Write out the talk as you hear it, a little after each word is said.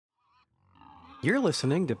You're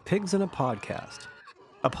listening to Pigs in a Podcast,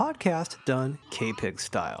 a podcast done K-Pig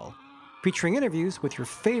style, featuring interviews with your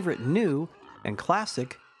favorite new and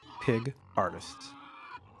classic pig artists.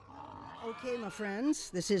 Okay, my friends,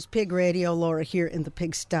 this is Pig Radio. Laura here in the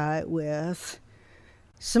pigsty with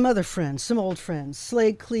some other friends, some old friends.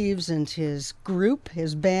 Slade Cleaves and his group,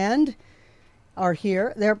 his band, are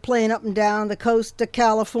here. They're playing up and down the coast of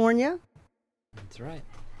California. That's right.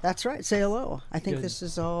 That's right. Say hello. I think this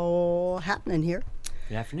is all happening here.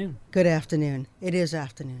 Good afternoon. Good afternoon. It is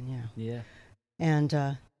afternoon, yeah. Yeah. And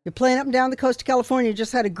you're playing up and down the coast of California. You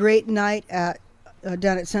just had a great night at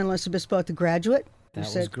down at San Luis Obispo at the Graduate.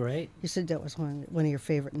 That was great. You said that was one of your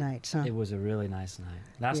favorite nights, huh? It was a really nice night.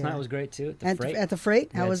 Last night was great, too, at the Freight. At the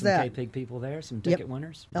Freight? How was that? Some K-Pig people there, some ticket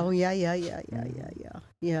winners. Oh, yeah.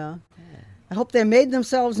 I hope they made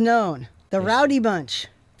themselves known. The Rowdy Bunch.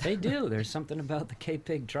 They do. There's something about the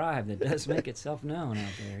K-Pig tribe that does make itself known out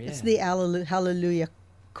there, yeah. It's the Hallelujah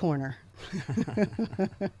corner.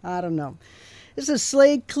 I don't know. This is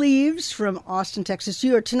Slade Cleaves from Austin, Texas.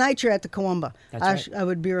 Tonight you're at the Cahuenga. That's right. I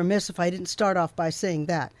would be remiss if I didn't start off by saying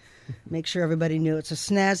that. Make sure everybody knew it's a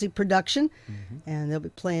snazzy production, and they'll be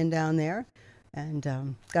playing down there. And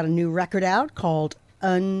got a new record out called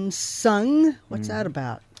Unsung. What's that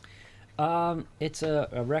about? It's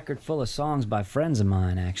a record full of songs by friends of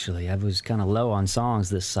mine, actually. I was kind of low on songs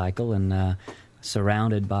this cycle, and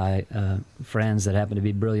surrounded by friends that happen to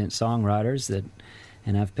be brilliant songwriters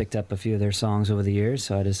and I've picked up a few of their songs over the years,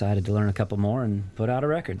 so I decided to learn a couple more and put out a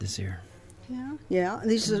record this year. Yeah.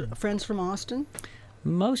 These are friends from Austin?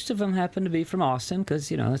 Most of them happen to be from Austin because,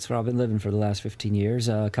 that's where I've been living for the last 15 years.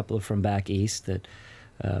 A couple are from back east that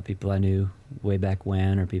people I knew way back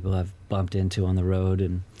when, or people I've bumped into on the road,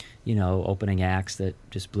 and, opening acts that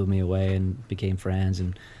just blew me away and became friends.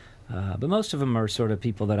 And but most of them are sort of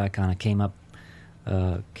people that I kind of came up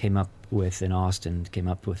with in Austin,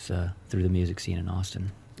 through the music scene in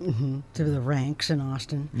Austin. Through the ranks in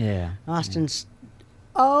Austin. Yeah. Austin's,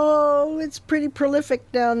 it's pretty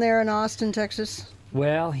prolific down there in Austin, Texas.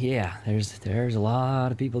 Well, yeah, there's a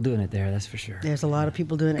lot of people doing it there, that's for sure. There's a lot of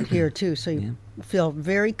people doing it here, too, so you feel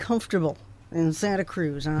very comfortable in Santa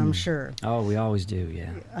Cruz, I'm sure. Oh, we always do,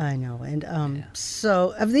 yeah. I know, and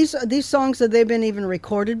so have these songs, have they been even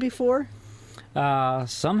recorded before?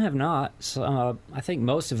 Some have not. So, I think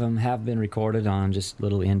most of them have been recorded on just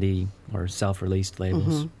little indie or self-released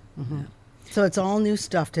labels. Yeah. So it's all new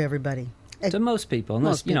stuff to everybody. To most people,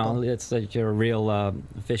 unless it's that you're a real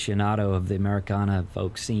aficionado of the Americana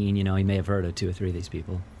folk scene. You may have heard of two or three of these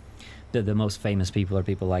people. The most famous people are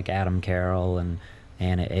people like Adam Carroll and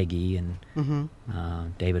Anna Eggy and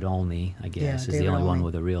David Olney, I guess, is the only one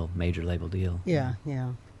with a real major label deal. Yeah.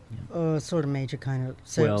 Sort of major kind of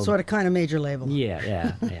major label.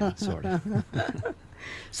 Yeah, sort of.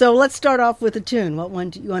 So let's start off with a tune. What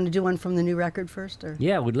one? You want to do one from the new record first? Or?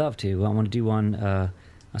 Yeah, we'd love to. I want to do one, a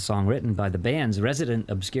song written by the band's resident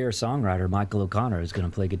obscure songwriter, Michael O'Connor, is going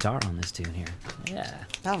to play guitar on this tune here. Yeah.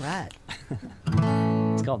 All right.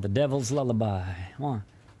 It's called The Devil's Lullaby. 1,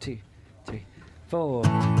 2, 3, 4.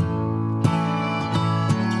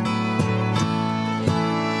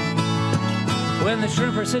 When the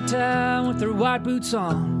shrimpers sit down with their white boots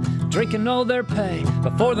on, drinking all their pay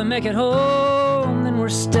before they make it home, then we're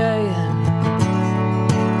staying.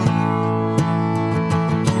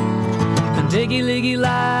 And diggy liggy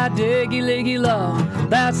lie, diggy liggy low,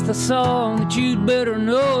 that's the song that you'd better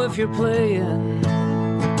know if you're playing.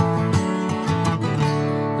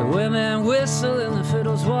 The women whistle and the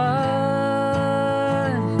fiddles whine.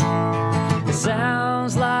 It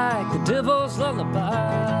sounds like the devil's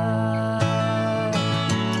lullaby.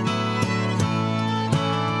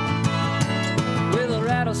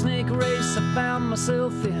 Rattlesnake race I found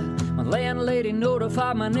myself in. My landlady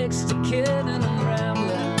notified my next of kin, and I'm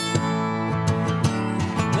rambling.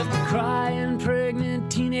 Left a crying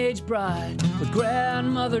pregnant teenage bride with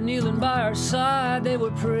grandmother kneeling by her side. They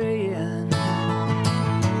were praying.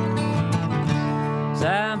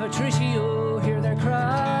 San Patricio, hear their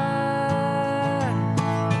cry.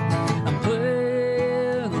 I'm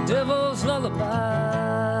playing the devil's lullaby.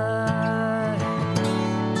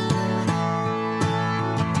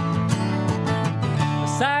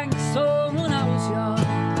 Sang the song when I was young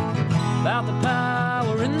about the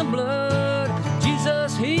power in the blood.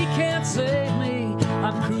 Jesus, he can't save me,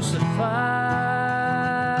 I'm crucified.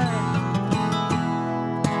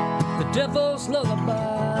 The devil's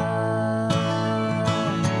lullaby.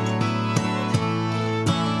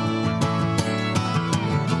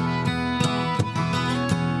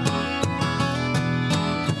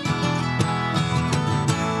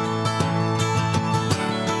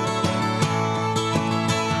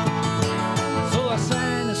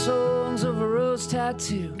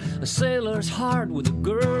 tattoo, a sailor's heart with a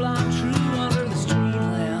girl untrue under the street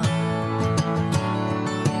lamp.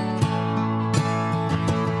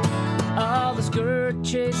 All the skirt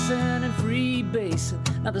chasing and free basing.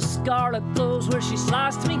 Now the scarlet glows where she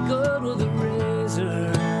sliced me good with a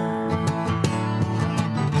razor.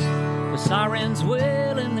 The sirens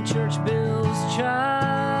wail and the church bells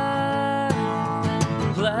chime.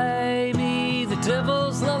 Play me the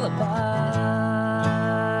devil's lullaby.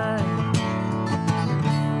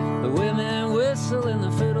 The women whistle and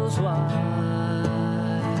the fiddles whine.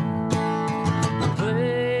 I'm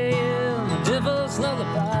playing the devil's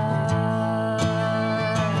lullaby.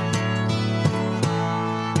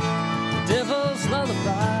 Devil's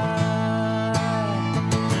lullaby.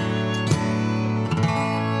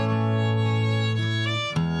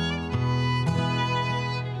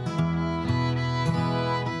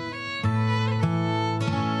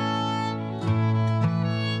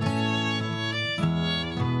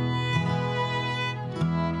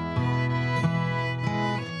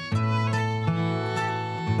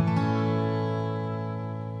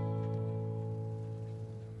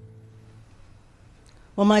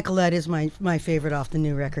 Well, Michael, that is my favorite off the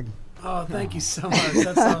new record. Oh, thank you so much.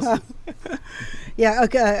 That's awesome. Yeah,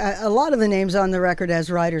 okay. A lot of the names on the record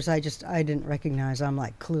as writers, I didn't recognize. I'm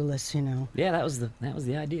like clueless, you know. Yeah, that was the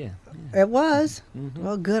idea. Yeah. It was. Mm-hmm.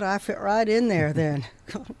 Well, good. I fit right in there then.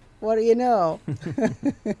 What do you know?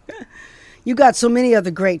 You got so many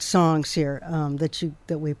other great songs here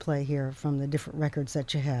that we play here from the different records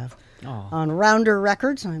that you have on Rounder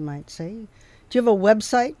Records, I might say. Do you have a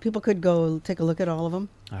website? People could go take a look at all of them.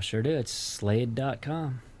 I sure do. It's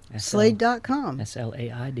Slade.com. Slade.com.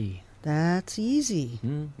 SLAID. That's easy.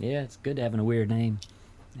 Yeah, it's good having a weird name.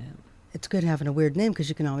 Yeah. It's good having a weird name because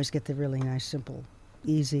you can always get the really nice, simple,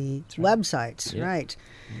 easy websites. Yep. Right.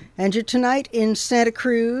 And you're tonight in Santa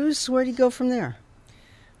Cruz. Where do you go from there?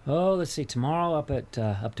 Oh, let's see. Tomorrow up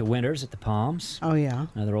to Winters at the Palms. Oh, yeah.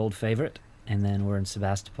 Another old favorite. And then we're in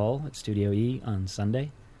Sebastopol at Studio E on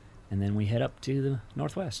Sunday. And then we head up to the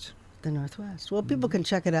Northwest. The Northwest. Well, people can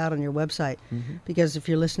check it out on your website because if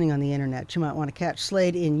you're listening on the internet, you might want to catch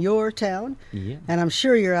Slade in your town. Yeah. And I'm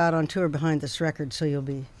sure you're out on tour behind this record, so you'll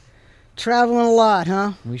be traveling a lot,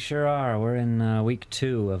 huh? We sure are. We're in week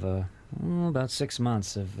 2 of about 6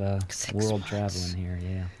 months of world traveling here.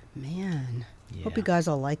 Yeah. Man. Yeah. Hope you guys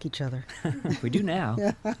all like each other. We do now.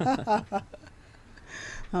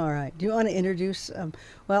 All right. Do you want to introduce,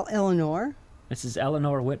 Eleanor? This is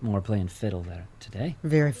Eleanor Whitmore playing fiddle there today.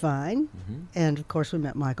 Very fine. And, of course, we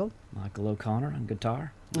met Michael. Michael O'Connor on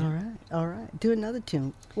guitar. Yeah. All right. Do another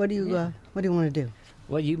tune. What do you want to do?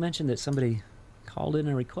 Well, you mentioned that somebody called in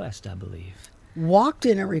a request, I believe. Walked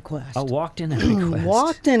in a request. Oh, walked in a request.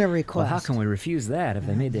 Walked in a request. Well, how can we refuse that if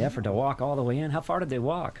they made the effort to walk all the way in? How far did they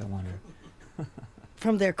walk, I wonder?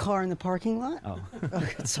 From their car in the parking lot? Oh.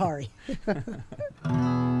 Sorry.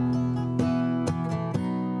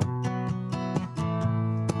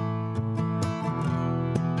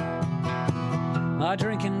 My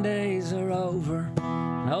drinking days are over.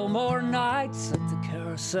 No more nights at the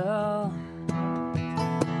carousel.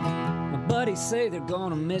 My buddies say they're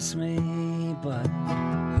gonna miss me, but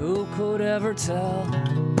who could ever tell?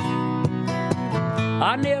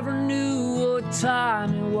 I never knew what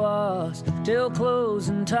time it was till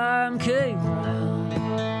closing time came round.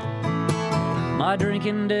 My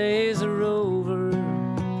drinking days are over,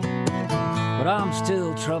 but I'm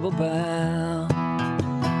still trouble bound.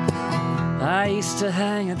 I used to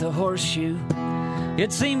hang at the Horseshoe.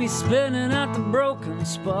 You'd see me spinning at the Broken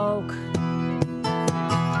Spoke.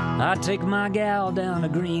 I'd take my gal down to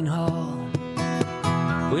Greenhall.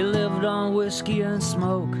 We lived on whiskey and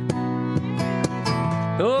smoke.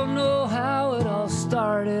 Don't know how it all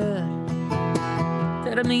started.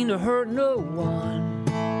 Didn't mean to hurt no one.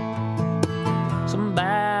 Some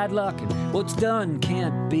bad luck and what's done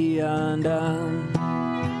can't be undone.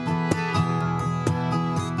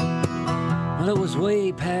 Well, it was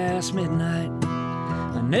way past midnight.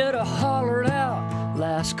 Annetta hollered out,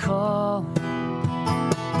 last call.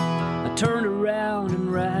 I turned around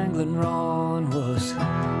and Wrangling Ron was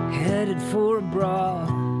headed for a brawl.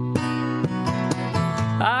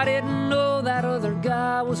 I didn't know that other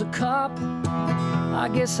guy was a cop. I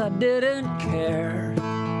guess I didn't care.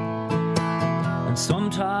 And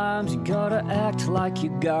sometimes you gotta act like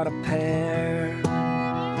you got a pair.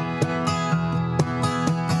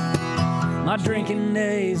 My drinking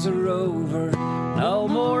days are over. No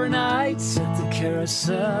more nights at the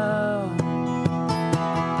carousel.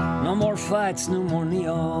 No more fights, no more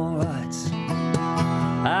neon lights.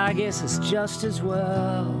 I guess it's just as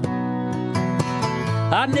well.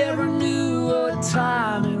 I never knew what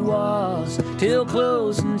time it was till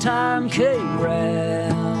closing time came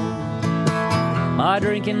round. My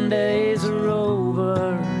drinking days are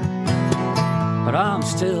over, but I'm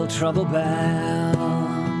still trouble bound.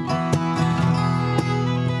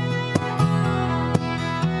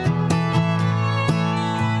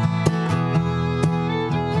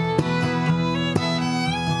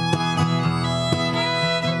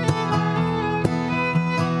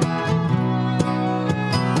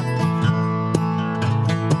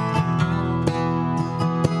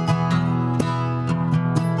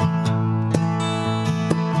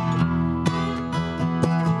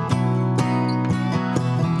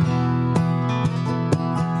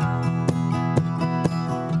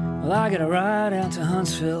 I gotta ride out to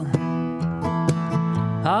Huntsville.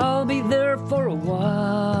 I'll be there for a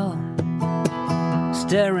while,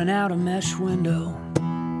 staring out a mesh window,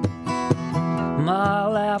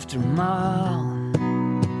 mile after mile.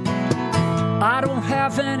 I don't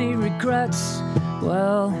have any regrets,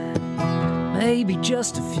 well, maybe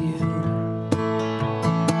just a few.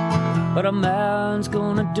 But a man's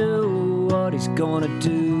gonna do what he's gonna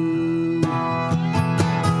do.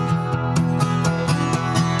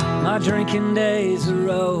 My drinking days are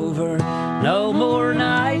over, no more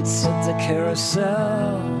nights at the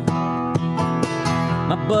carousel.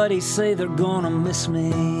 My buddies say they're gonna miss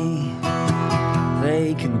me,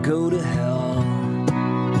 they can go to hell.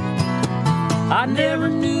 I never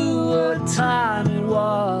knew what time it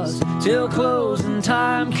was till closing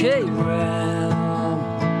time came round.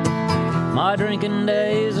 My drinking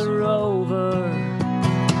days are over,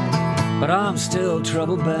 but I'm still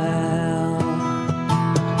trouble bound.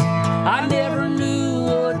 I never knew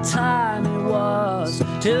what time it was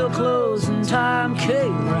till closing time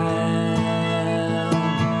came round.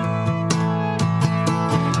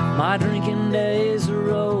 My drinking days are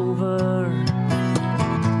over,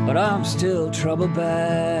 but I'm still trouble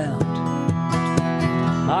bound.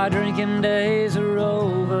 My drinking days are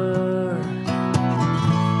over.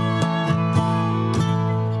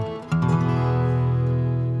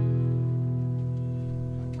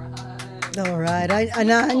 All right. I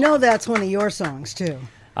know that's one of your songs, too.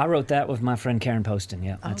 I wrote that with my friend Karen Poston,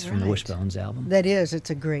 yeah. That's from the right. Wishbones album. That is. It's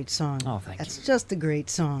a great song. Oh, thank you. That's just a great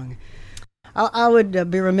song. I would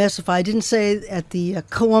be remiss if I didn't say at the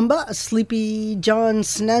Coumba, a Sleepy John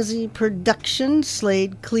Snazzy production,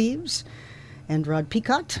 Slade Cleaves and Rod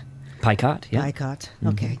Peicott. Peicott, yeah. Peicott,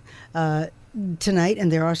 okay. Tonight,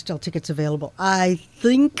 and there are still tickets available. I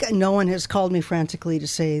think no one has called me frantically to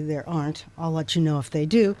say there aren't. I'll let you know if they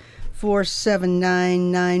do.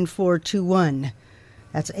 479-9421.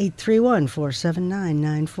 That's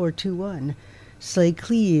 831-479-9421. Slade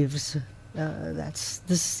Cleaves. That's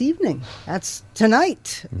this evening. That's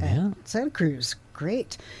tonight at Santa Cruz.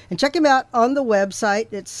 Great. And check him out on the website.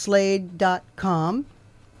 It's slade.com.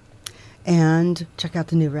 And check out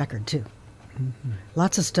the new record, too. Mm-hmm.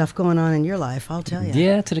 Lots of stuff going on in your life, I'll tell you.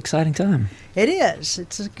 Yeah, it's an exciting time. It is.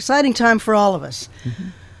 It's an exciting time for all of us. Mm-hmm.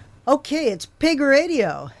 Okay, it's Pig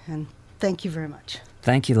Radio, and thank you very much.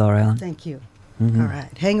 Thank you, Laura Ellen. Thank you. Mm-hmm. All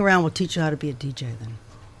right. Hang around. We'll teach you how to be a DJ then.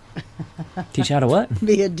 Teach you how to what?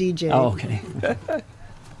 Be a DJ. Oh, okay.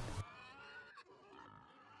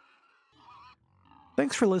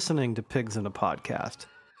 Thanks for listening to Pigs in a Podcast.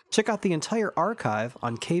 Check out the entire archive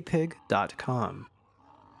on kpig.com.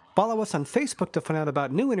 Follow us on Facebook to find out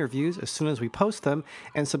about new interviews as soon as we post them,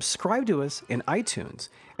 and subscribe to us in iTunes,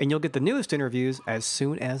 and you'll get the newest interviews as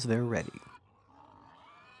soon as they're ready.